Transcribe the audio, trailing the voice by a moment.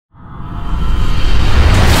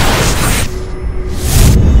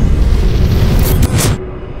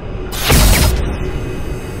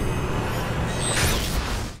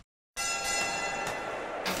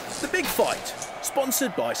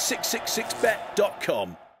Sponsored by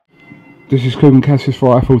 666bet.com. This is KUGAN CASSIUS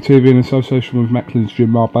for IFL TV in association with Macklin's Gym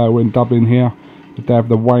Marbella. We're in Dublin here, the day of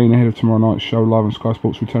the weigh-in ahead of tomorrow night's show live on Sky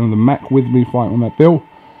Sports. Return of the Mac with me fighting on that bill,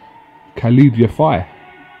 Kal Yafai.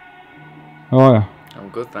 How are you? I'm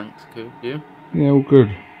good, thanks. Cool. You? Yeah, all good.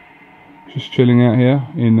 Just chilling out here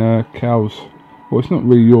in Kal's. Well, it's not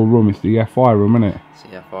really your room, it's the Yafai room, isn't it? It's the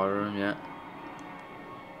Yafai room, yeah.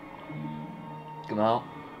 Gamal.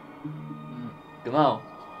 Gamal.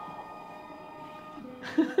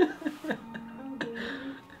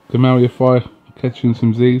 Kal Yafai catching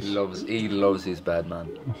some Z's. He loves his bad man.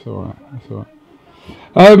 That's alright, that's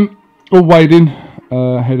alright. All weighed in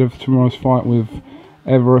ahead of tomorrow's fight with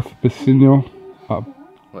Briceno.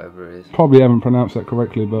 Whatever it is. Probably haven't pronounced that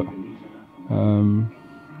correctly, but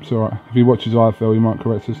it's alright. If he watches IFL, he might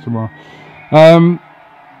correct us tomorrow.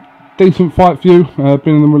 Decent fight for you.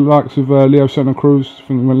 Been in the likes of Leo Santa Cruz. I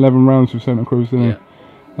think he went 11 rounds with Santa Cruz, didn't he?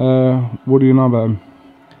 What do you know about him?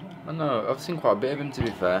 I know, I've seen quite a bit of him, to be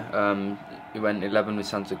fair. He went 11 with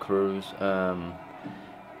Santa Cruz.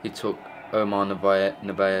 He took Omar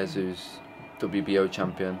Narvaez, who's WBO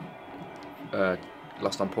champion.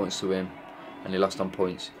 Lost on points to him, and he lost on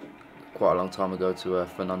points quite a long time ago to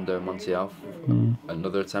Fernando Montiel.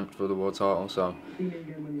 Another attempt for the world title, so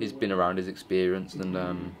he's been around, he's experienced,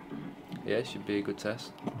 and yeah, it should be a good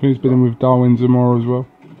test. I think he's been in with Darwin Zamora as well.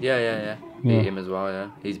 Yeah. Beat him as well,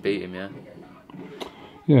 yeah. He's beat him, yeah.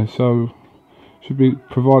 Yeah, so should be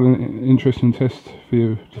providing an interesting test for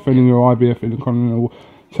you, defending your IBF Intercontinental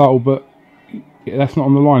title, but that's not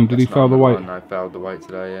on the line. Did he fail the weight? No, I failed the weight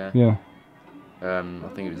today, yeah. Yeah. I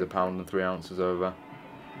think it was 1 pound and 3 ounces over.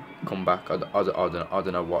 Come back, I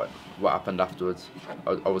don't know what happened afterwards.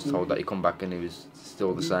 I was told that he come back and he was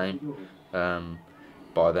still the same.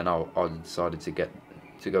 But then I decided to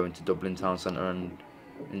go into Dublin Town Centre and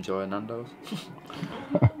enjoy Nando's.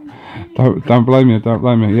 don't blame me, don't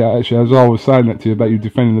blame me. Yeah, actually, as I was saying that to you about you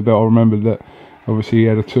defending the belt, I remembered that obviously he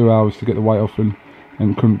had 2 hours to get the weight off and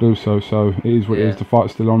couldn't do so. So it is what it is. The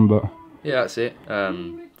fight's still on, but yeah, that's it.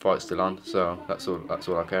 Fight's still on, so that's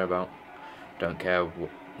all I care about. Don't care what,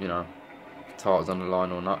 you know, title's on the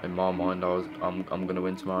line or not. In my mind, I'm gonna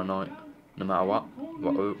win tomorrow night, no matter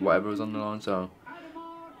whatever was on the line. So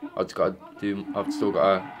I've still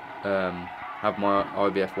got to have my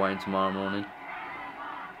IBF weigh-in tomorrow morning.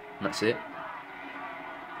 And that's it.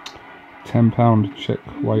 £10 check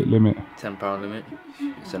weight limit. £10 limit.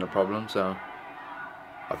 It's not a problem. So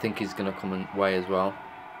I think he's gonna come and weigh as well,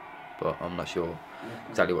 but I'm not sure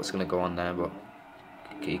exactly what's gonna go on there. But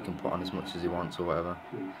he can put on as much as he wants or whatever.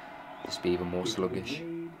 Just be even more sluggish.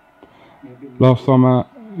 Last time out,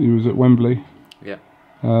 he was at Wembley. Yeah.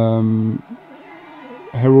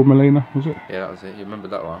 Harold Molina, was it? Yeah, that was it. You remember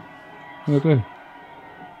that one? Yeah, I do.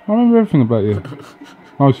 I remember everything about you.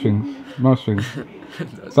 Most things. That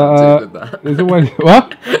sounds too good, that. There's always...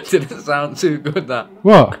 What? Didn't sound too good, that.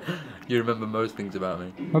 What? You remember most things about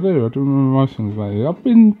me. I do remember most things about you. I've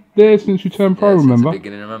been there since you turned pro, remember? Since the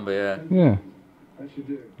beginning, remember, yeah. Yeah.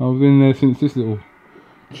 I was in there since this little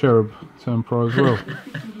cherub turned pro as well.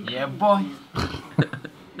 Yeah, boy.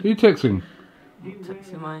 Are you texting?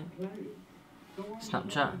 Texting, mate.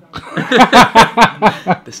 Snapchat.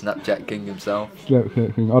 The Snapchat king himself.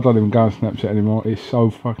 Snapchat king. I don't even go on Snapchat anymore. It's so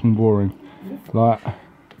fucking boring. Like,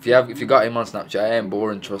 if you got him on Snapchat, it ain't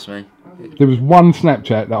boring, trust me. There was one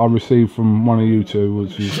Snapchat that I received from one of you two,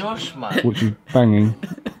 which is banging.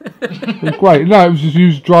 It was great. No, it was just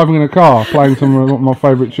you driving in a car, playing some of my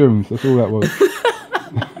favourite tunes. That's all that was.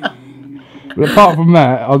 But apart from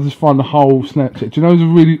that, I just find the whole Snapchat. Do you know who's a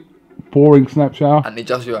really boring Snapchat? Anthony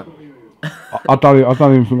Joshua. I don't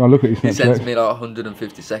even think I look at his Snapchat. He sends me like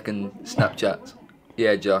 150-second Snapchats.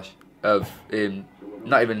 Yeah, Josh. Of him,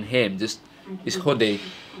 not even him, just his hoodie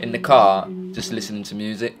in the car, just listening to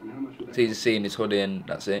music. So he's just seeing his hoodie and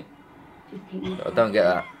that's it. I don't get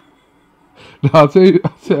that. No, I'll tell you,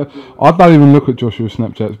 I don't even look at Joshua's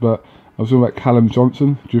Snapchats, but I was talking about Callum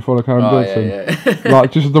Johnson. Do you follow Callum Johnson? Yeah.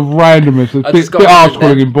 Like, just the randomness. A bit arse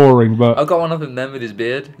calling him boring, but... I got one of him then with his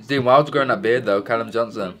beard. He's doing well to growing that beard though, Callum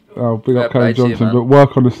Johnson. Oh, big up Callum Johnson, but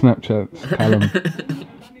work on the Snapchats, Callum.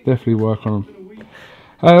 Definitely work on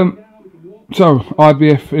them. So,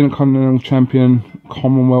 IBF Intercontinental Champion,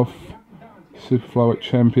 Commonwealth Super Flyweight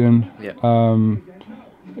Champion. Yeah.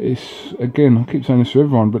 It's, again, I keep saying this to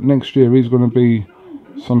everyone, but next year is going to be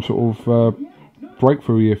some sort of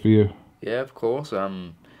breakthrough year for you. Yeah, of course.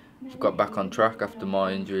 I've got back on track after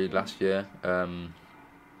my injury last year.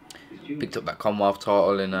 Picked up that Commonwealth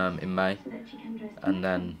title in May, and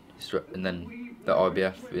then the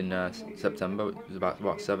IBF in September. It was about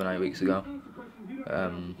 7-8 weeks ago.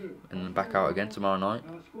 and then back out again tomorrow night.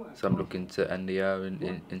 So I'm looking to end the year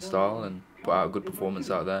in style and put out a good performance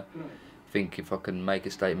out there. I think if I can make a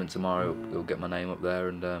statement tomorrow, it'll get my name up there,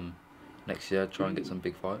 and next year try and get some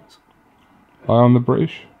big fights. Eye on the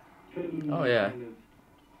British? Oh yeah,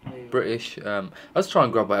 British. I just try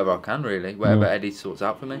and grab whatever I can really, whatever Eddie sorts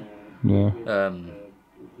out for me. Yeah.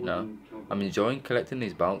 You know, I'm enjoying collecting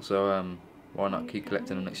these belts, so why not keep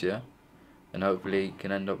collecting them next year, and hopefully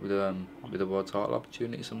can end up with a world title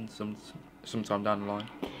opportunity sometime down the line.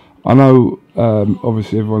 I know,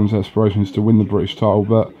 obviously everyone's aspiration is to win the British title,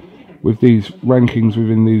 but with these rankings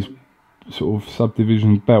within these sort of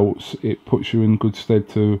subdivision belts, it puts you in good stead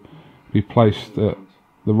to be placed at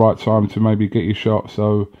the right time to maybe get your shot.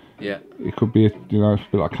 So yeah, it could be a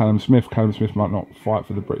bit like Callum Smith. Callum Smith might not fight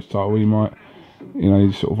for the British title. He might,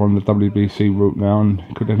 he's sort of on the WBC route now, and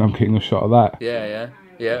could end up getting a shot at that. Yeah.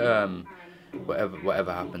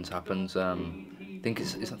 Whatever happens. I think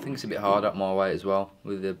it's a bit hard up my way as well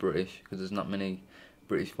with the British, because there's not many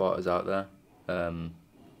British fighters out there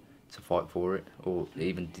to fight for it, or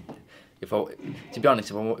even to be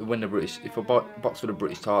honest, if I win the British, if I box for the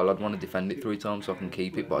British title, I'd want to defend it 3 times so I can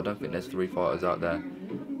keep it. But I don't think there's 3 fighters out there.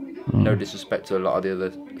 No disrespect to a lot of the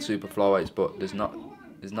other super flyweights, but there's not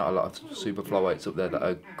a lot of super flyweights up there that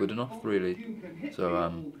are good enough really. So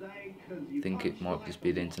I think it might just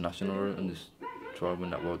be the international route and just try and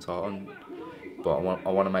win that world title. But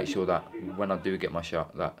I want to make sure that when I do get my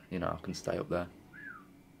shot, that I can stay up there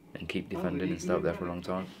and keep defending and stay up there for a long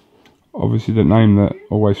time. Obviously, the name that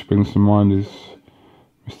always springs to mind is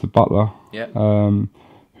Mr. Butler. Yeah.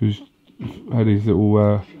 Who's had his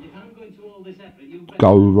little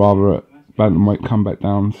go rather at bantamweight, come back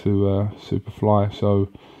down to superfly. So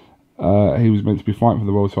he was meant to be fighting for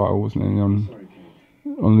the world title, wasn't he?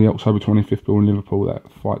 On the October 25th bill in Liverpool.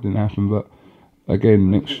 That fight didn't happen, but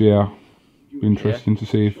again next year, be interesting to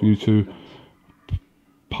see if you two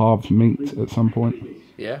paths meet at some point.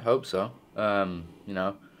 Yeah, hope so.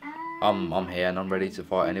 I'm here and I'm ready to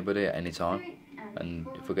fight anybody at any time. And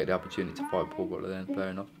if I get the opportunity to fight Paul Butler, then fair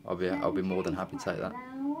enough. I'll be more than happy to take that.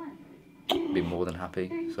 Be more than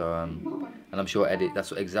happy. So and I'm sure Eddie.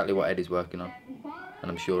 That's exactly what Eddie's working on, and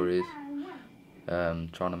I'm sure he is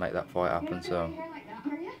trying to make that fight happen. So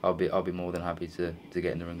I'll be more than happy to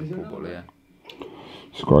get in the ring with Paul Butler. Yeah.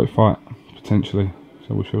 It's a great fight potentially.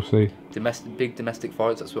 So we shall see. Big domestic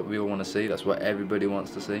fights. That's what we all want to see. That's what everybody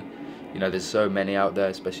wants to see. There's so many out there,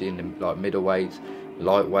 especially in the middleweights,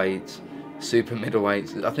 lightweights, super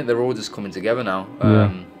middleweights. I think they're all just coming together now.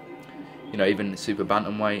 Even super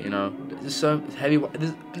bantamweight. There's so heavy.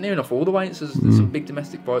 There's near enough all the weights. There's some big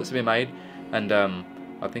domestic fights to be made, and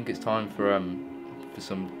I think it's time for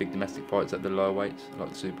some big domestic fights at the lower weights, like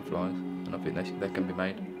the super flies, and I think they can be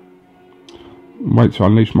made. Wait to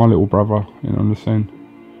unleash my little brother on the scene.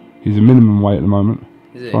 He's a minimum weight at the moment.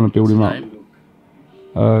 Is it? Trying to build him up.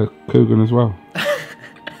 KUGAN as well.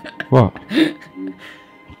 What?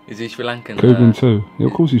 Is he Sri Lankan? KUGAN too. Yeah,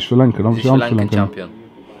 of course he's Sri Lankan. Is he Sri Lankan champion?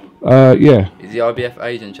 Yeah. Is he IBF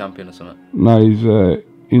Asian champion or something? No, he's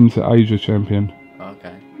into Asia champion.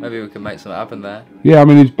 Okay, maybe we can make something happen there. Yeah, I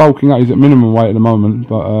mean he's bulking up. He's at minimum weight at the moment,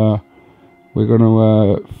 but we're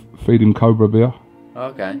gonna feed him Cobra beer.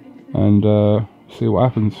 Okay. And see what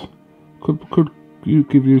happens. Could you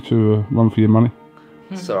give you two a run for your money?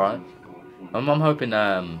 It's alright. I'm hoping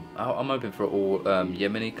for all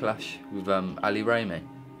Yemeni clash with Ali Raimi.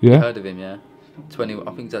 Yeah. You heard of him, yeah? I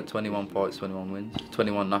think he's had 21 fights, 21 wins,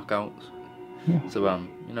 21 knockouts. Yeah. So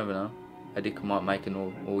you never know. Eddie might make an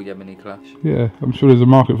all Yemeni clash. Yeah, I'm sure there's a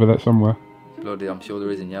market for that somewhere. Bloody, I'm sure there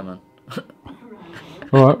is in Yemen.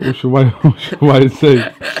 Alright, we shall wait and see.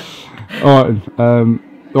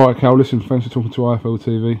 Alright, Cal, listen, thanks for talking to IFL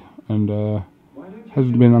TV, and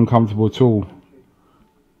hasn't been uncomfortable at all.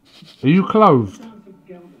 Are you clothed?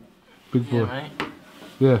 Big boy. Yeah, mate.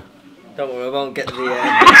 Yeah. Don't worry, I won't get the.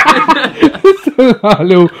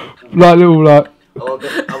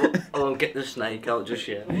 I won't get the snake out just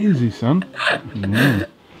yet. Easy, son. Yeah.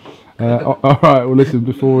 Alright, well, listen,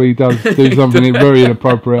 before he does do something very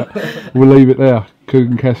inappropriate, we'll leave it there.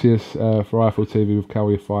 KUGAN Cassius for IFL TV with Kal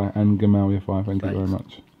Yafai and Kal Yafai. Thank you very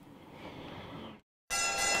much.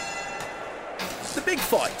 The Big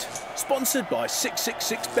Fight, sponsored by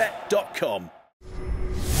 666bet.com.